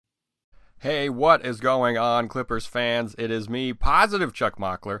Hey, what is going on, Clippers fans? It is me, Positive Chuck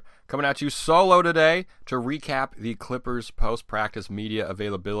Mockler, coming at you solo today to recap the Clippers post-practice media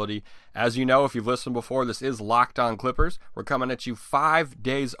availability. As you know, if you've listened before, this is Locked On Clippers. We're coming at you 5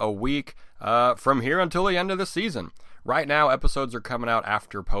 days a week from here until the end of the season. Right now, episodes are coming out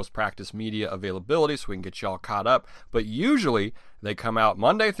after post-practice media availability, so we can get you all caught up. But usually, they come out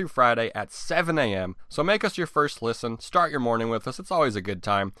Monday through Friday at 7 a.m. So make us your first listen. Start your morning with us. It's always a good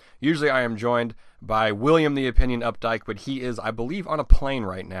time. Usually, I am joined by William the Opinion Updike, but he is, I believe, on a plane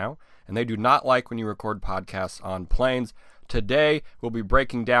right now. And they do not like when you record podcasts on planes. Today, we'll be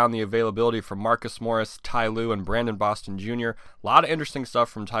breaking down the availability from Marcus Morris, Ty Lue, and Brandon Boston Jr. A lot of interesting stuff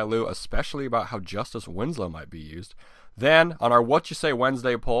from Ty Lue, especially about how Justise Winslow might be used. Then, on our What You Say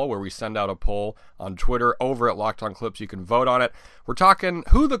Wednesday poll, where we send out a poll on Twitter over at Locked On Clips, you can vote on it. We're talking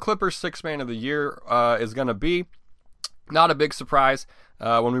who the Clippers' Sixth Man of the Year is going to be. Not a big surprise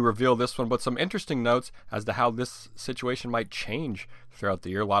when we reveal this one, but some interesting notes as to how this situation might change throughout the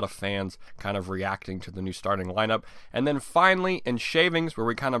year. A lot of fans kind of reacting to the new starting lineup. And then finally, in Shavings, where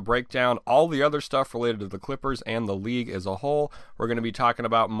we kind of break down all the other stuff related to the Clippers and the league as a whole, we're going to be talking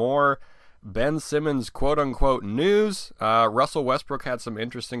about more Ben Simmons quote-unquote news. Russell Westbrook had some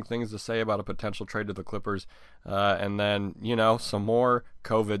interesting things to say about a potential trade to the Clippers. And then, some more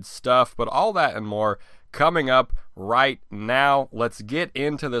COVID stuff. But all that and more coming up right now. Let's get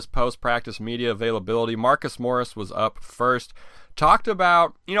into this post-practice media availability. Marcus Morris was up first. Talked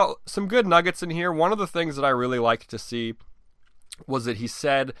about, some good nuggets in here. One of the things that I really liked to see was that he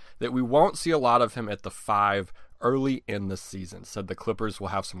said that we won't see a lot of him at the 5 early in the season. Said the Clippers will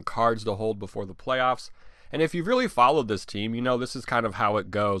have some cards to hold before the playoffs. And if you've really followed this team, this is kind of how it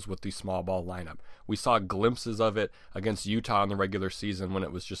goes with the small ball lineup. We saw glimpses of it against Utah in the regular season when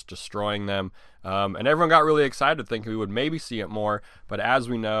it was just destroying them. And everyone got really excited thinking we would maybe see it more. But as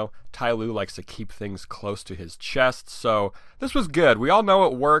we know, Ty Lue likes to keep things close to his chest. So this was good. We all know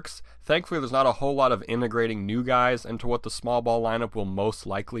it works. Thankfully, there's not a whole lot of integrating new guys into what the small ball lineup will most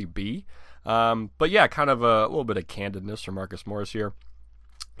likely be. But yeah, kind of a little bit of candidness from Marcus Morris here.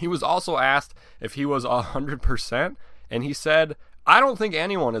 He was also asked if he was 100%, and he said, I don't think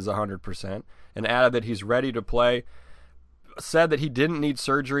anyone is 100%, and added that he's ready to play. Said that he didn't need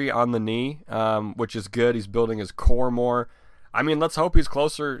surgery on the knee, which is good. He's building his core more. I mean, let's hope he's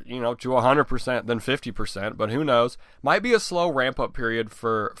closer, to 100% than 50%, but who knows? Might be a slow ramp-up period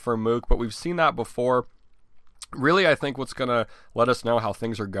for Mook, but we've seen that before. Really, I think what's going to let us know how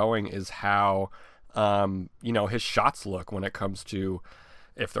things are going is how, his shots look when it comes to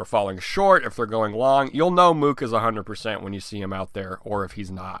if they're falling short, if they're going long. You'll know Mook is 100% when you see him out there, or if he's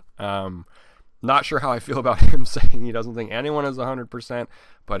not. Not sure how I feel about him saying he doesn't think anyone is 100%,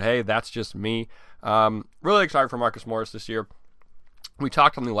 but hey, that's just me. Really excited for Marcus Morris this year. We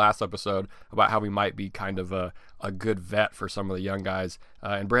talked on the last episode about how he might be kind of a good vet for some of the young guys,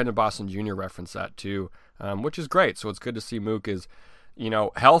 and Brandon Boston Jr. referenced that too, which is great. So it's good to see Mook is,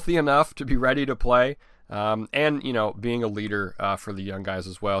 healthy enough to be ready to play, and, being a leader for the young guys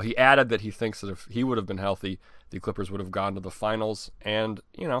as well. He added that he thinks that if he would have been healthy, the Clippers would have gone to the finals, and,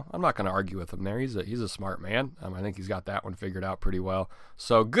 I'm not going to argue with him there. He's a smart man. I think he's got that one figured out pretty well.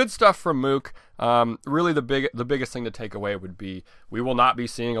 So good stuff from Mook. Really the biggest thing to take away would be we will not be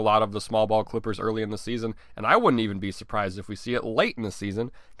seeing a lot of the small ball Clippers early in the season, and I wouldn't even be surprised if we see it late in the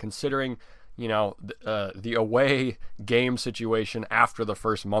season, considering the away game situation after the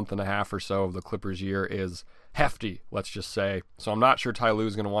first month and a half or so of the Clippers year is hefty, let's just say. So I'm not sure Ty Lue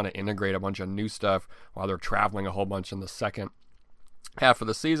is going to want to integrate a bunch of new stuff while they're traveling a whole bunch in the second half of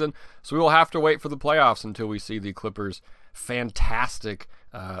the season. So we will have to wait for the playoffs until we see the Clippers' fantastic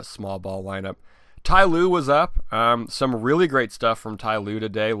small ball lineup. Ty Lue was up. Some really great stuff from Ty Lue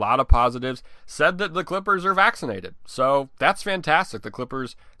today. A lot of positives. Said that the Clippers are vaccinated. So that's fantastic. The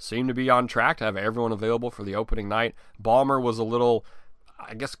Clippers seem to be on track to have everyone available for the opening night. Ballmer was a little,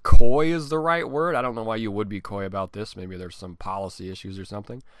 I guess coy is the right word. I don't know why you would be coy about this. Maybe there's some policy issues or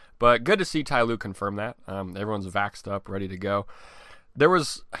something. But good to see Ty Lue confirm that. Everyone's vaxxed up, ready to go. I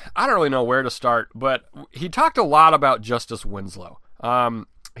don't really know where to start, but he talked a lot about Justise Winslow.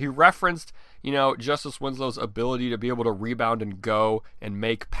 He referenced, Justise Winslow's ability to be able to rebound and go and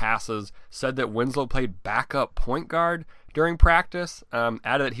make passes. Said that Winslow played backup point guard during practice. Added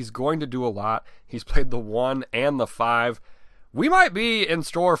that he's going to do a lot. He's played the 1 and the 5. We might be in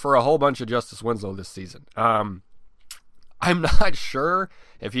store for a whole bunch of Justise Winslow this season. I'm not sure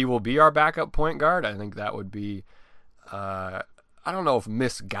if he will be our backup point guard. I think that would be, I don't know if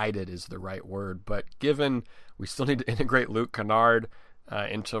misguided is the right word, but given we still need to integrate Luke Kennard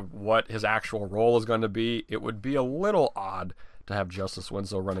into what his actual role is going to be, it would be a little odd to have Justise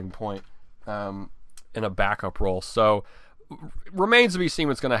Winslow running point in a backup role. So remains to be seen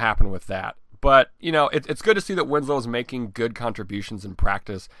what's going to happen with that. But, it's good to see that Winslow is making good contributions in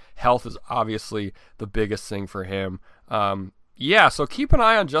practice. Health is obviously the biggest thing for him. So keep an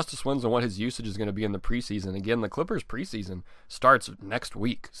eye on Justise Winslow and what his usage is going to be in the preseason. Again, the Clippers preseason starts next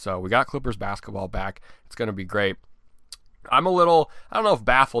week. So we got Clippers basketball back. It's going to be great. I'm a little, I don't know if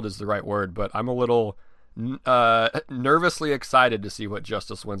baffled is the right word, but I'm a little nervously excited to see what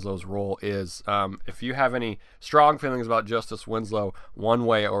Justise Winslow's role is. If you have any strong feelings about Justise Winslow one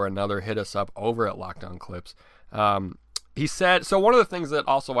way or another, hit us up over at Locked On Clips. He said, so one of the things that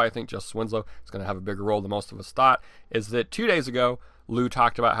also why I think Justise Winslow is going to have a bigger role than most of us thought is that 2 days ago, Lou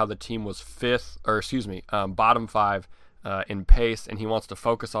talked about how the team was bottom 5 in pace, and he wants to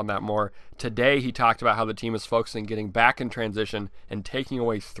focus on that more. Today, he talked about how the team is focusing getting back in transition and taking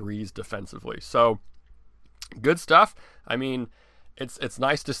away threes defensively. So, good stuff. I mean, it's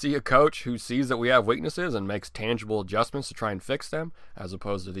nice to see a coach who sees that we have weaknesses and makes tangible adjustments to try and fix them, as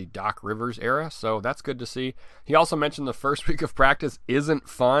opposed to the Doc Rivers era. So that's good to see. He also mentioned the first week of practice isn't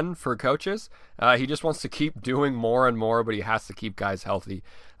fun for coaches. He just wants to keep doing more and more, but he has to keep guys healthy.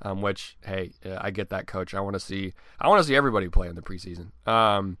 Which, hey, I get that, coach. I want to see everybody play in the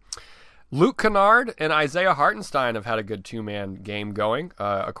preseason. Luke Kennard and Isaiah Hartenstein have had a good two-man game going,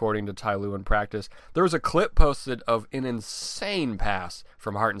 according to Ty Lue in practice. There was a clip posted of an insane pass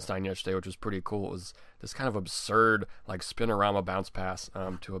from Hartenstein yesterday, which was pretty cool. It was this kind of absurd, spinorama bounce pass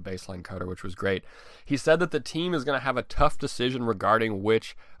to a baseline cutter, which was great. He said that the team is going to have a tough decision regarding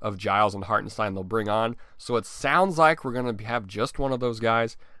which of Giles and Hartenstein they'll bring on. So it sounds like we're going to have just one of those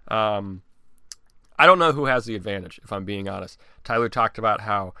guys. I don't know who has the advantage, if I'm being honest. Ty Lue talked about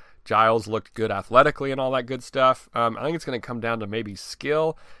how Giles looked good athletically and all that good stuff. I think it's going to come down to maybe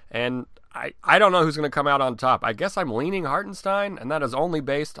skill, and I don't know who's going to come out on top. I guess I'm leaning Hartenstein, and that is only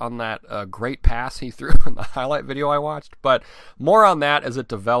based on that great pass he threw in the highlight video I watched. But more on that as it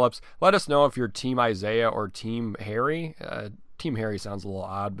develops. Let us know if you're Team Isaiah or Team Harry. Team Harry sounds a little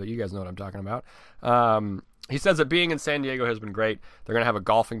odd, but you guys know what I'm talking about. He says that being in San Diego has been great. They're going to have a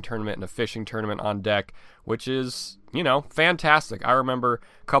golfing tournament and a fishing tournament on deck, which is, fantastic. I remember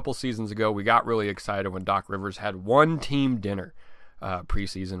a couple seasons ago, we got really excited when Doc Rivers had one team dinner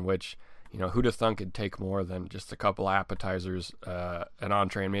preseason, which, who'd have thunk it'd take more than just a couple appetizers, an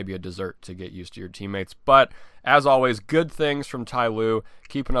entree, and maybe a dessert to get used to your teammates. But as always, good things from Ty Lue,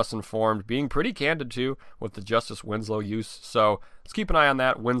 keeping us informed, being pretty candid too with the Justise Winslow use. So let's keep an eye on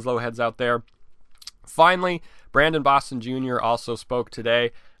that. Winslow heads out there. Finally, Brandon Boston Jr. also spoke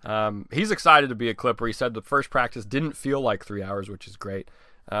today. He's excited to be a Clipper. He said the first practice didn't feel like 3 hours, which is great.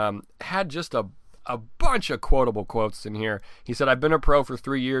 Had just a bunch of quotable quotes in here. He said, I've been a pro for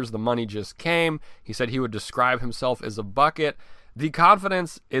 3 years. The money just came. He said he would describe himself as a bucket. The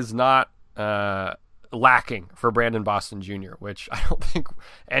confidence is not lacking for Brandon Boston Jr., which I don't think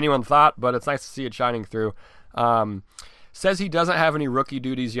anyone thought, but it's nice to see it shining through. Says he doesn't have any rookie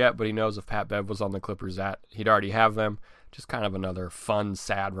duties yet, but he knows if Pat Bev was on the Clippers, he'd already have them. Just kind of another fun,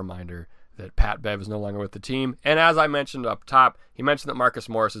 sad reminder that Pat Bev is no longer with the team. And as I mentioned up top, he mentioned that Marcus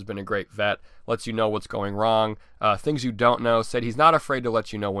Morris has been a great vet, lets you know what's going wrong, things you don't know, said he's not afraid to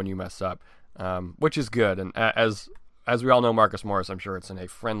let you know when you mess up, which is good. And as we all know Marcus Morris, I'm sure it's in a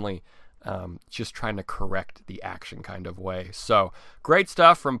friendly, just trying to correct the action kind of way. So great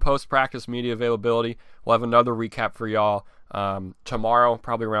stuff from post-practice media availability. We'll have another recap for y'all tomorrow,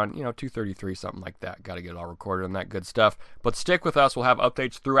 probably around 2:33, something like that. Got to get it all recorded and that good stuff. But stick with us. We'll have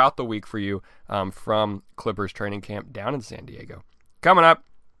updates throughout the week for you from Clippers training camp down in San Diego. Coming up,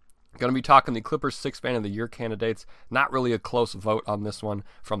 going to be talking the Clippers 6th Man of the Year candidates. Not really a close vote on this one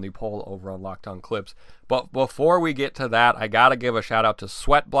from the poll over on Locked On Clips. But before we get to that, I got to give a shout out to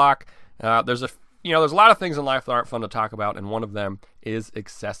Sweat Block. There's a lot of things in life that aren't fun to talk about, and one of them is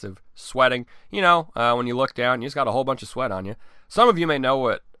excessive sweating. When you look down, you just got a whole bunch of sweat on you. Some of you may know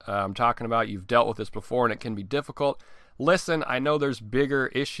what I'm talking about. You've dealt with this before, and it can be difficult. Listen, I know there's bigger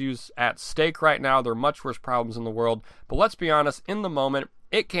issues at stake right now. There are much worse problems in the world, but let's be honest, in the moment,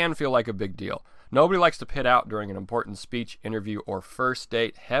 it can feel like a big deal. Nobody likes to pit out during an important speech, interview, or first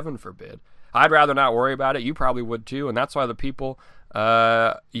date, heaven forbid. I'd rather not worry about it. You probably would too, and that's why the people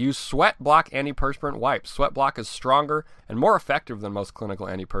use Sweat Block antiperspirant wipes. Sweat Block is stronger and more effective than most clinical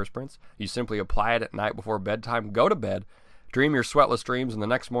antiperspirants. You simply apply it at night before bedtime, go to bed, dream your sweatless dreams, and the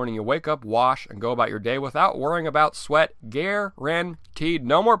next morning you wake up, wash, and go about your day without worrying about sweat. Guaranteed.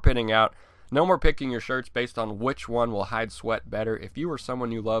 No more pitting out. No more picking your shirts based on which one will hide sweat better. If you or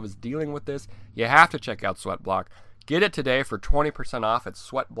someone you love is dealing with this, you have to check out Sweat Block. Get it today for 20% off at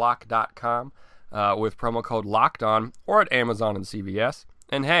sweatblock.com with promo code LOCKEDON or at Amazon and CVS.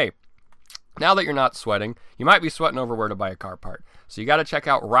 And hey, Now that you're not sweating, you might be sweating over where to buy a car part. So you got to check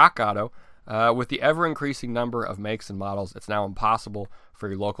out Rock Auto. With the ever-increasing number of makes and models, it's now impossible for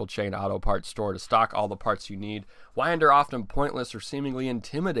your local chain auto parts store to stock all the parts you need. Why endure often pointless or seemingly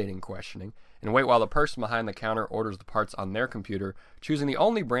intimidating questioning and wait while the person behind the counter orders the parts on their computer, choosing the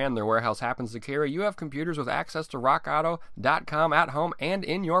only brand their warehouse happens to carry? You have computers with access to rockauto.com at home and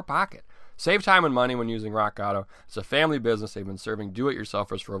in your pocket. Save time and money when using Rock Auto. It's a family business. They've been serving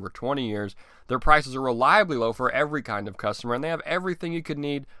do-it-yourselfers for over 20 years. Their prices are reliably low for every kind of customer, and they have everything you could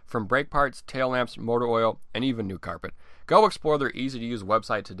need, from brake parts, tail lamps, motor oil, and even new carpet. Go explore their easy-to-use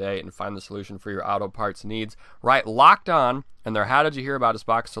website today and find the solution for your auto parts needs. Write Locked On in their How Did You Hear About Us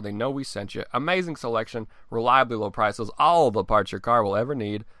box so they know we sent you. Amazing selection, reliably low prices, all of the parts your car will ever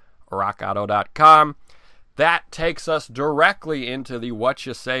need. rockauto.com. That takes us directly into the What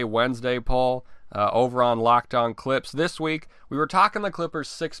You Say Wednesday poll over on Locked On Clips. This week, we were talking the Clippers'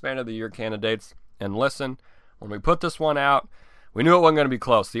 6th Man of the Year candidates. And listen, when we put this one out, we knew it wasn't going to be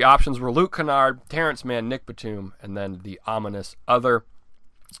close. The options were Luke Kennard, Terance Mann, Nick Batum, and then the ominous other.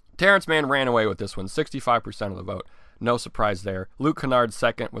 Terance Mann ran away with this one, 65% of the vote. No surprise there. Luke Kennard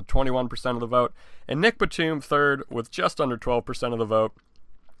second with 21% of the vote. And Nick Batum third with just under 12% of the vote.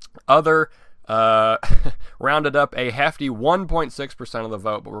 Other rounded up a hefty 1.6% of the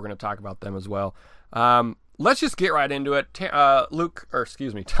vote, but we're going to talk about them as well. Let's just get right into it. Ty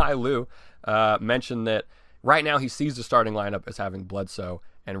Lue mentioned that right now he sees the starting lineup as having Bledsoe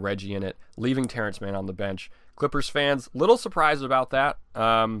and Reggie in it, leaving Terance Mann on the bench. Clippers fans, little surprised about that.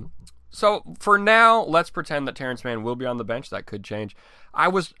 So for now, let's pretend that Terance Mann will be on the bench. That could change. I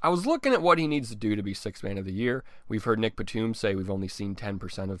was looking at what he needs to do to be 6th Man of the Year. We've heard Nick Batum say we've only seen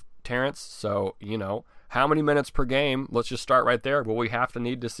 10% of Terance. So, how many minutes per game? Let's just start right there. Well, we have to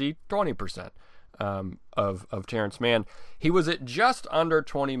need to see 20% of Terance Mann. He was at just under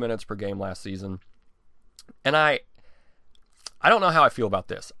 20 minutes per game last season. And I don't know how I feel about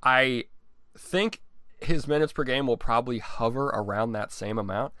this. I think his minutes per game will probably hover around that same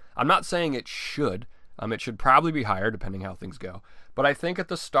amount. I'm not saying it should. It should probably be higher depending how things go. But I think at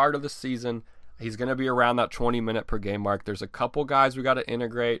the start of the season, he's going to be around that 20-minute per game mark. There's a couple guys we got to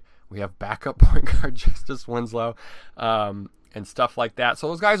integrate. We have backup point guard Justise Winslow and stuff like that. So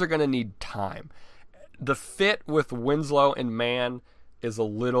those guys are going to need time. The fit with Winslow and Mann is a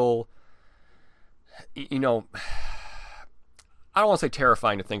little, I don't want to say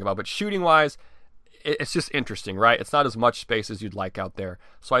terrifying to think about, but shooting-wise, it's just interesting, right? It's not as much space as you'd like out there.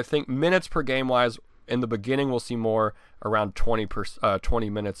 So I think minutes per game-wise, in the beginning, we'll see more around 20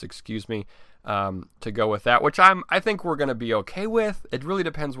 minutes, to go with that, which I think we're going to be okay with. It really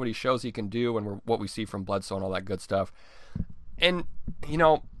depends what he shows he can do and what we see from Bledsoe and all that good stuff. And,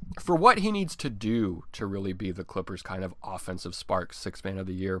 for what he needs to do to really be the Clippers' kind of offensive spark, 6th Man of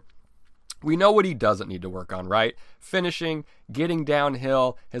the Year, we know what he doesn't need to work on, right? Finishing, getting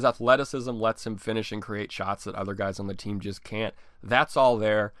downhill. His athleticism lets him finish and create shots that other guys on the team just can't. That's all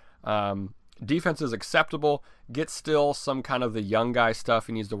there. Defense is acceptable. Get still some kind of the young guy stuff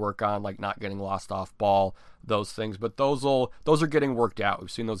he needs to work on, like not getting lost off ball, those things. But those are getting worked out.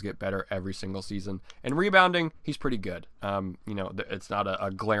 We've seen those get better every single season. And rebounding, he's pretty good. It's not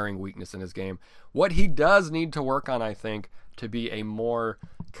a glaring weakness in his game. What he does need to work on, I think, to be a more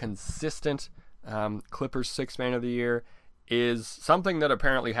consistent Clippers 6th Man of the Year is something that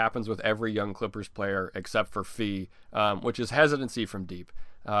apparently happens with every young Clippers player except for Fee, which is hesitancy from deep.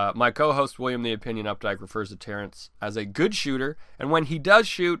 My co-host William the Opinion Updike refers to Terance as a good shooter, and when he does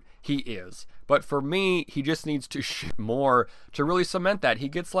shoot, he is. But for me, he just needs to shoot more to really cement that. He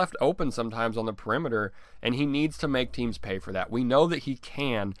gets left open sometimes on the perimeter, and he needs to make teams pay for that. We know that he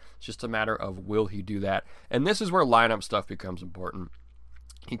can. It's just a matter of will he do that. And this is where lineup stuff becomes important.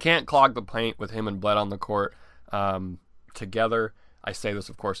 He can't clog the paint with him and Bled on the court together. I say this,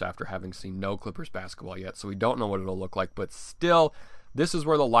 of course, after having seen no Clippers basketball yet, so we don't know what it'll look like. But still, this is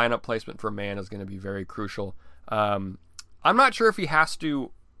where the lineup placement for Mann is going to be very crucial. I'm not sure if he has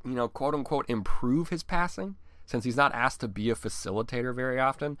to, quote unquote, improve his passing, since he's not asked to be a facilitator very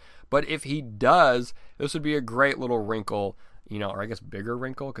often. But if he does, this would be a great little wrinkle, or I guess bigger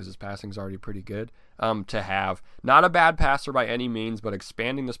wrinkle, because his passing's already pretty good, to have. Not a bad passer by any means, but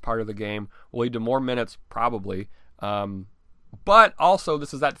expanding this part of the game will lead to more minutes, probably. But also,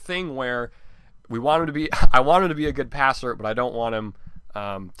 this is that thing where I want him to be a good passer, but I don't want him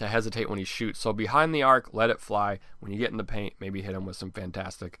to hesitate when he shoots. So behind the arc, let it fly. When you get in the paint, maybe hit him with some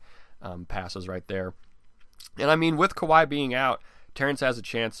fantastic passes right there. And with Kawhi being out, Terance has a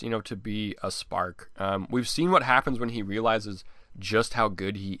chance, to be a spark. We've seen what happens when he realizes just how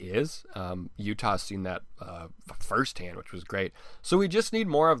good he is. Utah's seen that firsthand, which was great. So we just need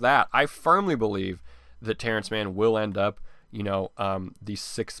more of that. I firmly believe that Terance Mann will end up, the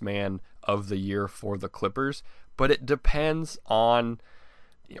sixth man of the year for the Clippers, but it depends on,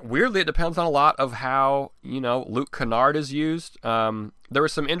 weirdly, it depends on a lot of how, Luke Kennard is used. There were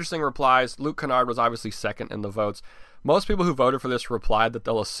some interesting replies. Luke Kennard was obviously second in the votes. Most people who voted for this replied that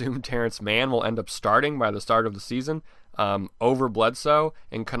they'll assume Terance Mann will end up starting by the start of the season over Bledsoe,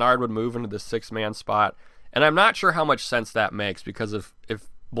 and Kennard would move into the sixth-man spot. And I'm not sure how much sense that makes, because if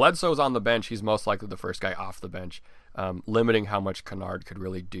Bledsoe's on the bench, he's most likely the first guy off the bench, limiting how much Kennard could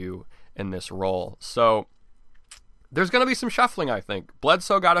really do in this role. So there's going to be some shuffling, I think.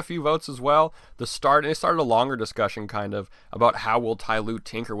 Bledsoe got a few votes as well. They started a longer discussion kind of about how will Ty Lue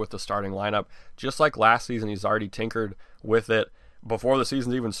tinker with the starting lineup. Just like last season, he's already tinkered with it before the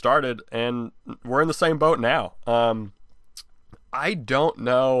season's even started, and we're in the same boat now. I don't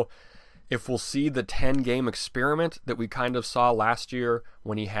know if we'll see the 10-game experiment that we kind of saw last year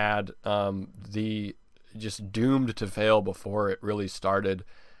when he had the just doomed to fail before it really started.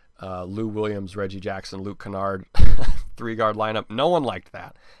 Lou Williams, Reggie Jackson, Luke Kennard, three-guard lineup. No one liked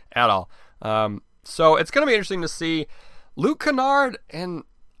that at all. So it's going to be interesting to see Luke Kennard, and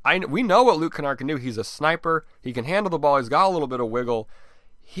we know what Luke Kennard can do. He's a sniper. He can handle the ball. He's got a little bit of wiggle.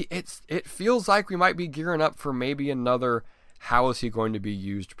 It feels like we might be gearing up for maybe another how is he going to be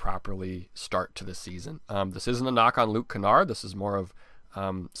used properly start to the season. This isn't a knock on Luke Kennard. This is more of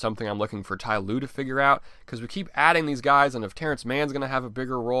something I'm looking for Ty Lue to figure out, because we keep adding these guys, and if Terance Mann's going to have a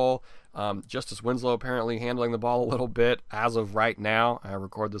bigger role, Justise Winslow apparently handling the ball a little bit as of right now. I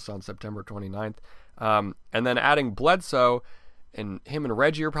record this on September 29th. And then adding Bledsoe, and him and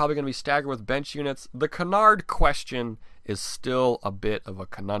Reggie are probably going to be staggered with bench units. The Kennard question is still a bit of a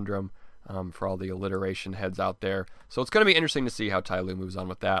conundrum for all the alliteration heads out there. So it's going to be interesting to see how Ty Lue moves on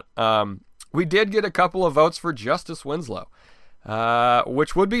with that. We did get a couple of votes for Justise Winslow,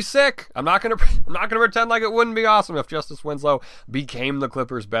 which would be sick. I'm not gonna pretend like it wouldn't be awesome if Justise Winslow became the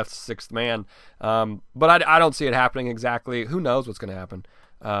Clippers' best sixth man. But I don't see it happening exactly. Who knows what's going to happen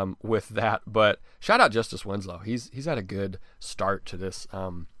with that? But shout out Justise Winslow. He's had a good start to this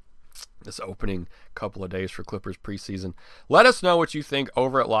this opening couple of days for Clippers preseason. Let us know what you think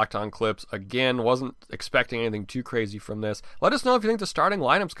over at Locked On Clips. Again, wasn't expecting anything too crazy from this. Let us know if you think the starting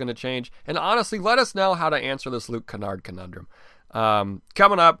lineup's going to change. And honestly, let us know how to answer this Luke Kennard conundrum.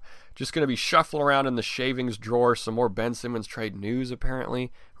 Coming up, just going to be shuffling around in the shavings drawer. Some more Ben Simmons trade news,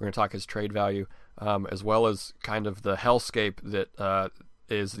 apparently. We're going to talk his trade value, as well as kind of the hellscape that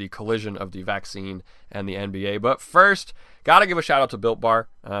is the collision of the vaccine and the NBA. But first, got to give a shout out to Built Bar.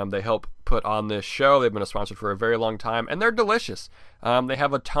 They help put on this show. They've been a sponsor for a very long time, and they're delicious. They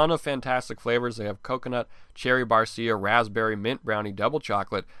have a ton of fantastic flavors. They have coconut, cherry barcia, raspberry, mint brownie, double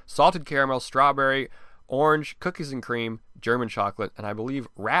chocolate, salted caramel, strawberry, orange, cookies and cream, German chocolate, and I believe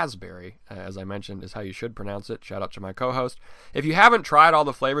raspberry, as I mentioned, is how you should pronounce it. Shout out to my co-host. If you haven't tried all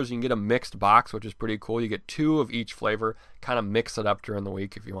the flavors, you can get a mixed box, which is pretty cool. You get 2 of each flavor, kind of mix it up during the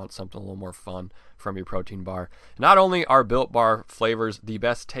week if you want something a little more fun from your protein bar. Not only are Built Bar flavors the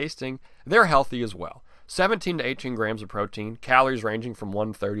best tasting, they're healthy as well. 17 to 18 grams of protein, calories ranging from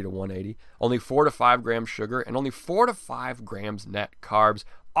 130 to 180, only 4 to 5 grams sugar, and only 4 to 5 grams net carbs.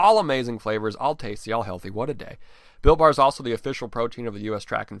 All amazing flavors, all tasty, all healthy. What a day. Built Bar is also the official protein of the U.S.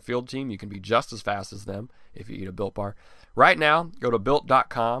 track and field team. You can be just as fast as them if you eat a Built Bar. Right now, go to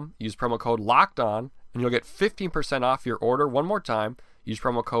Built.com, use promo code LOCKEDON, and you'll get 15% off your order. One more time, use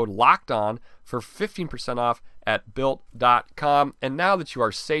promo code LOCKEDON for 15% off at Built.com. And now that you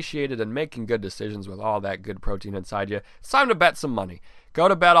are satiated and making good decisions with all that good protein inside you, it's time to bet some money. Go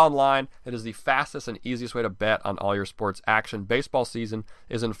to Bet Online. It is the fastest and easiest way to bet on all your sports action. Baseball season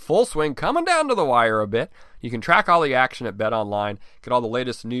is in full swing, coming down to the wire a bit. You can track all the action at Bet Online. Get all the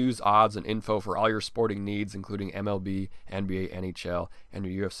latest news, odds, and info for all your sporting needs, including MLB, NBA, NHL, and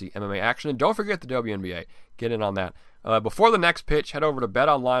your UFC MMA action. And don't forget the WNBA. Get in on that. Before the next pitch, head over to Bet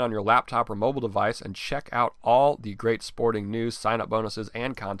Online on your laptop or mobile device and check out all the great sporting news, sign-up bonuses,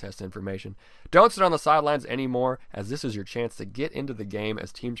 and contest information. Don't sit on the sidelines anymore, as this is your chance to get into the game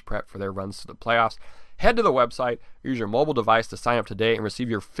as teams prep for their runs to the playoffs. Head to the website, use your mobile device to sign up today and receive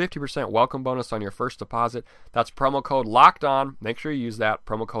your 50% welcome bonus on your first deposit. That's promo code LOCKEDON. Make sure you use that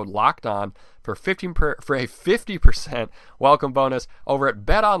promo code LOCKEDON for a 50% welcome bonus over at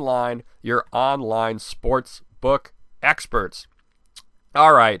Bet Online, your online sports book experts.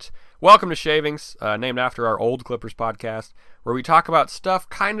 All right, welcome to Shavings, named after our old Clippers podcast, where we talk about stuff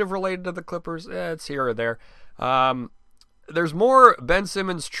kind of related to the Clippers. It's here or there. there's more Ben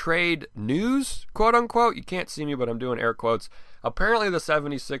Simmons trade news, quote unquote. You can't see me, but I'm doing air quotes. Apparently the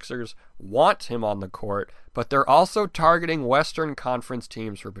 76ers want him on the court, but they're also targeting Western Conference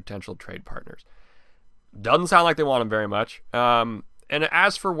teams for potential trade partners. Doesn't sound like they want him very much. And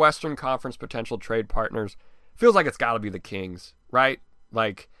as for Western Conference potential trade partners, feels like it's got to be the Kings, right?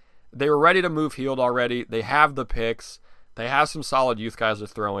 Like, they were ready to move Hield already. They have the picks. They have some solid youth guys to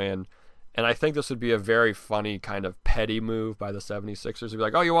throw in. And I think this would be a very funny kind of petty move by the 76ers. They'd be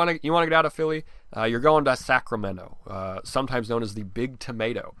like, oh, you want to get out of Philly? You're going to Sacramento, sometimes known as the Big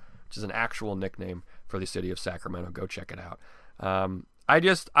Tomato, which is an actual nickname for the city of Sacramento. Go check it out.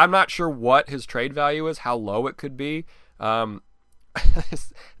 I'm not sure what his trade value is, how low it could be.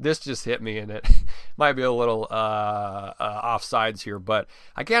 This just hit me, and it might be a little offsides here, but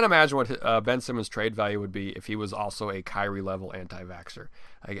I can't imagine what Ben Simmons' trade value would be if he was also a Kyrie-level anti-vaxxer.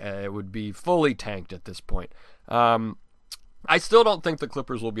 It would be fully tanked at this point. I still don't think the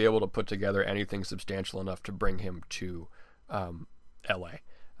Clippers will be able to put together anything substantial enough to bring him to LA.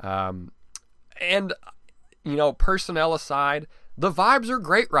 And, personnel aside, the vibes are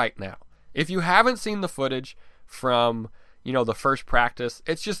great right now. If you haven't seen the footage from the first practice,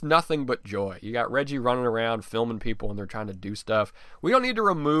 it's just nothing but joy. You got Reggie running around filming people and they're trying to do stuff. We don't need to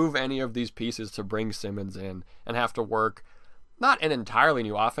remove any of these pieces to bring Simmons in and have to work not an entirely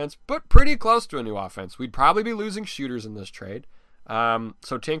new offense, but pretty close to a new offense. We'd probably be losing shooters in this trade.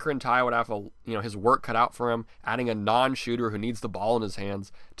 So Tinker and Ty would have his work cut out for him, adding a non-shooter who needs the ball in his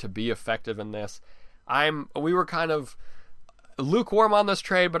hands to be effective in this. We were kind of lukewarm on this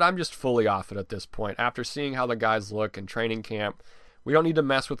trade, but I'm just fully off it at this point. After seeing how the guys look in training camp, we don't need to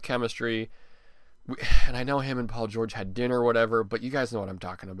mess with chemistry. And I know him and Paul George had dinner or whatever, but you guys know what I'm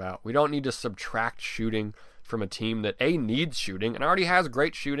talking about. We don't need to subtract shooting from a team that needs shooting and already has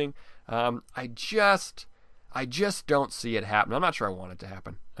great shooting. I just don't see it happen. I'm not sure I want it to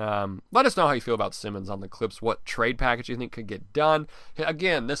happen. Let us know how you feel about Simmons on the Clips. What trade package you think could get done?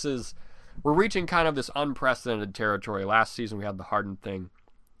 Again, we're reaching kind of this unprecedented territory. Last season we had the Harden thing.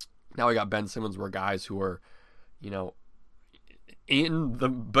 Now we got Ben Simmons, where guys who are, in the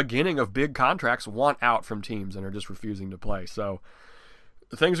beginning of big contracts want out from teams and are just refusing to play. So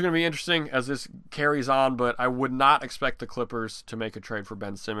things are going to be interesting as this carries on, but I would not expect the Clippers to make a trade for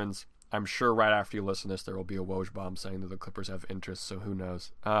Ben Simmons. I'm sure right after you listen to this, there will be a Woj bomb saying that the Clippers have interest, so who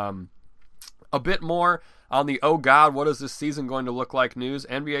knows. A bit more on the oh god, what is this season going to look like news.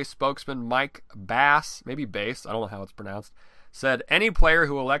 NBA spokesman Mike Bass, maybe Bass, I don't know how it's pronounced, said any player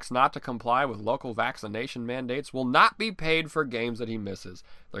who elects not to comply with local vaccination mandates will not be paid for games that he misses.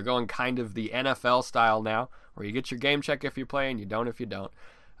 They're going kind of the NFL style now, where you get your game check if you play and you don't if you don't.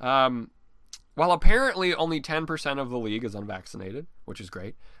 While apparently only 10% of the league is unvaccinated, which is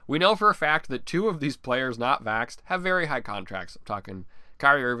great, we know for a fact that 2 of these players not vaxxed have very high contracts. I'm talking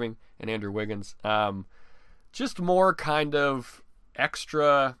Kyrie Irving and Andrew Wiggins. Just more kind of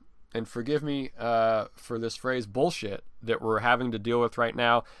extra, and forgive me for this phrase, bullshit that we're having to deal with right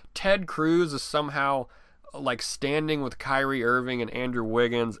now. Ted Cruz is somehow like standing with Kyrie Irving and Andrew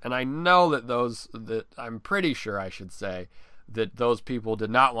Wiggins, and I know that I'm pretty sure I should say that those people did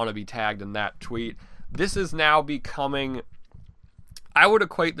not want to be tagged in that tweet. This is now becoming, I would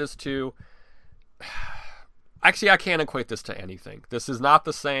equate this to, actually I can't equate this to anything. This is not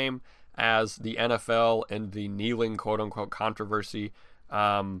the same as the NFL and the kneeling quote-unquote controversy.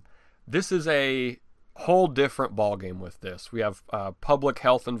 This is a whole different ballgame with this. We have public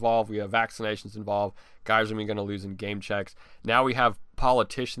health involved. We have vaccinations involved. Guys are going to lose in game checks. Now we have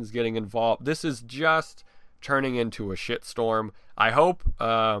politicians getting involved. This is just turning into a shitstorm. I hope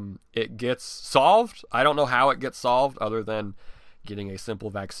it gets solved. I don't know how it gets solved other than getting a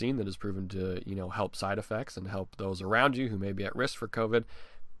simple vaccine that is proven to, help side effects and help those around you who may be at risk for COVID.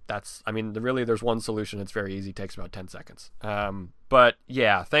 Really there's one solution. It's very easy. It takes about 10 seconds. But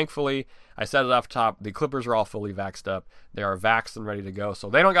yeah, thankfully, I said it off top, the Clippers are all fully vaxxed up. They are vaxxed and ready to go. So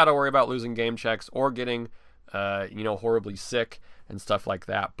they don't got to worry about losing game checks or getting, horribly sick and stuff like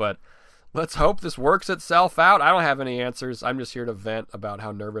that. But let's hope this works itself out. I don't have any answers. I'm just here to vent about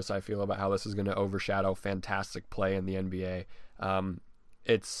how nervous I feel about how this is going to overshadow fantastic play in the NBA.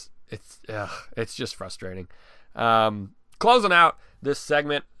 It's just frustrating. Closing out this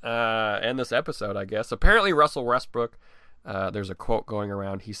segment and this episode, I guess. Apparently Russell Westbrook, there's a quote going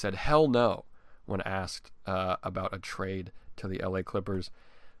around. He said, "Hell no," when asked about a trade to the LA Clippers.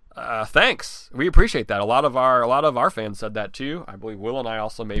 Thanks. We appreciate that. A lot of our fans said that too. I believe Will and I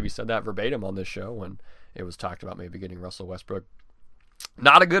also maybe said that verbatim on this show when it was talked about maybe getting Russell Westbrook.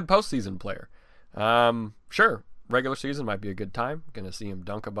 Not a good postseason player. Sure, regular season might be a good time. Going to see him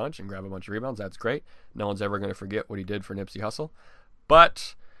dunk a bunch and grab a bunch of rebounds. That's great. No one's ever going to forget what he did for Nipsey Hussle.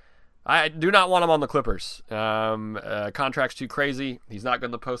 But I do not want him on the Clippers. Contract's too crazy. He's not good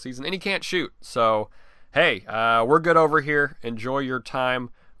in the postseason, and he can't shoot. So, hey, we're good over here. Enjoy your time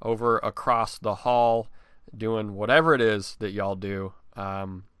over across the hall doing whatever it is that y'all do.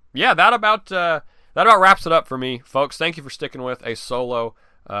 That about wraps it up for me, folks. Thank you for sticking with a solo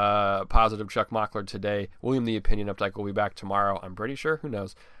positive Chuck Mockler today. William the Opinion Updike will be back tomorrow, I'm pretty sure. Who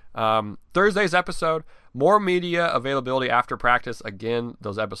knows? Thursday's episode, more media availability after practice. Again,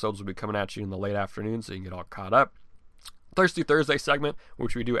 those episodes will be coming at you in the late afternoon so you can get all caught up. Thirsty Thursday segment,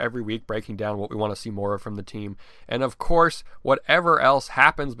 which we do every week, breaking down what we want to see more of from the team. And of course, whatever else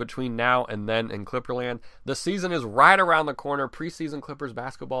happens between now and then in Clipperland, the season is right around the corner. Preseason Clippers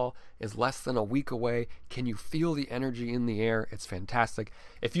basketball is less than a week away. Can you feel the energy in the air? It's fantastic.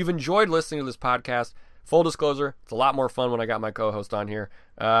 If you've enjoyed listening to this podcast, full disclosure, it's a lot more fun when I got my co-host on here.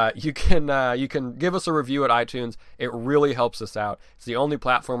 You can give us a review at iTunes. It really helps us out. It's the only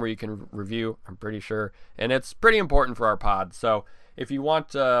platform where you can review, I'm pretty sure, and it's pretty important for our pod. So if you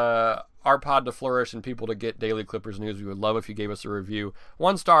want our pod to flourish and people to get daily Clippers news, we would love if you gave us a review.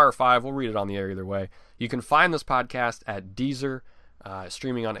 1 star or 5, we'll read it on the air either way. You can find this podcast at Deezer,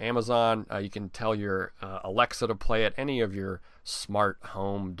 streaming on Amazon. You can tell your Alexa to play it, any of your smart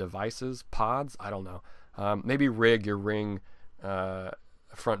home devices, pods, I don't know. Maybe rig your Ring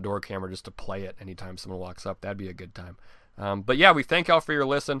front door camera just to play it anytime someone walks up. That'd be a good time. But yeah, we thank y'all for your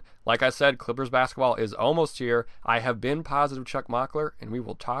listen. Like I said, Clippers basketball is almost here. I have been positive Chuck Mockler, and we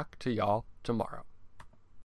will talk to y'all tomorrow.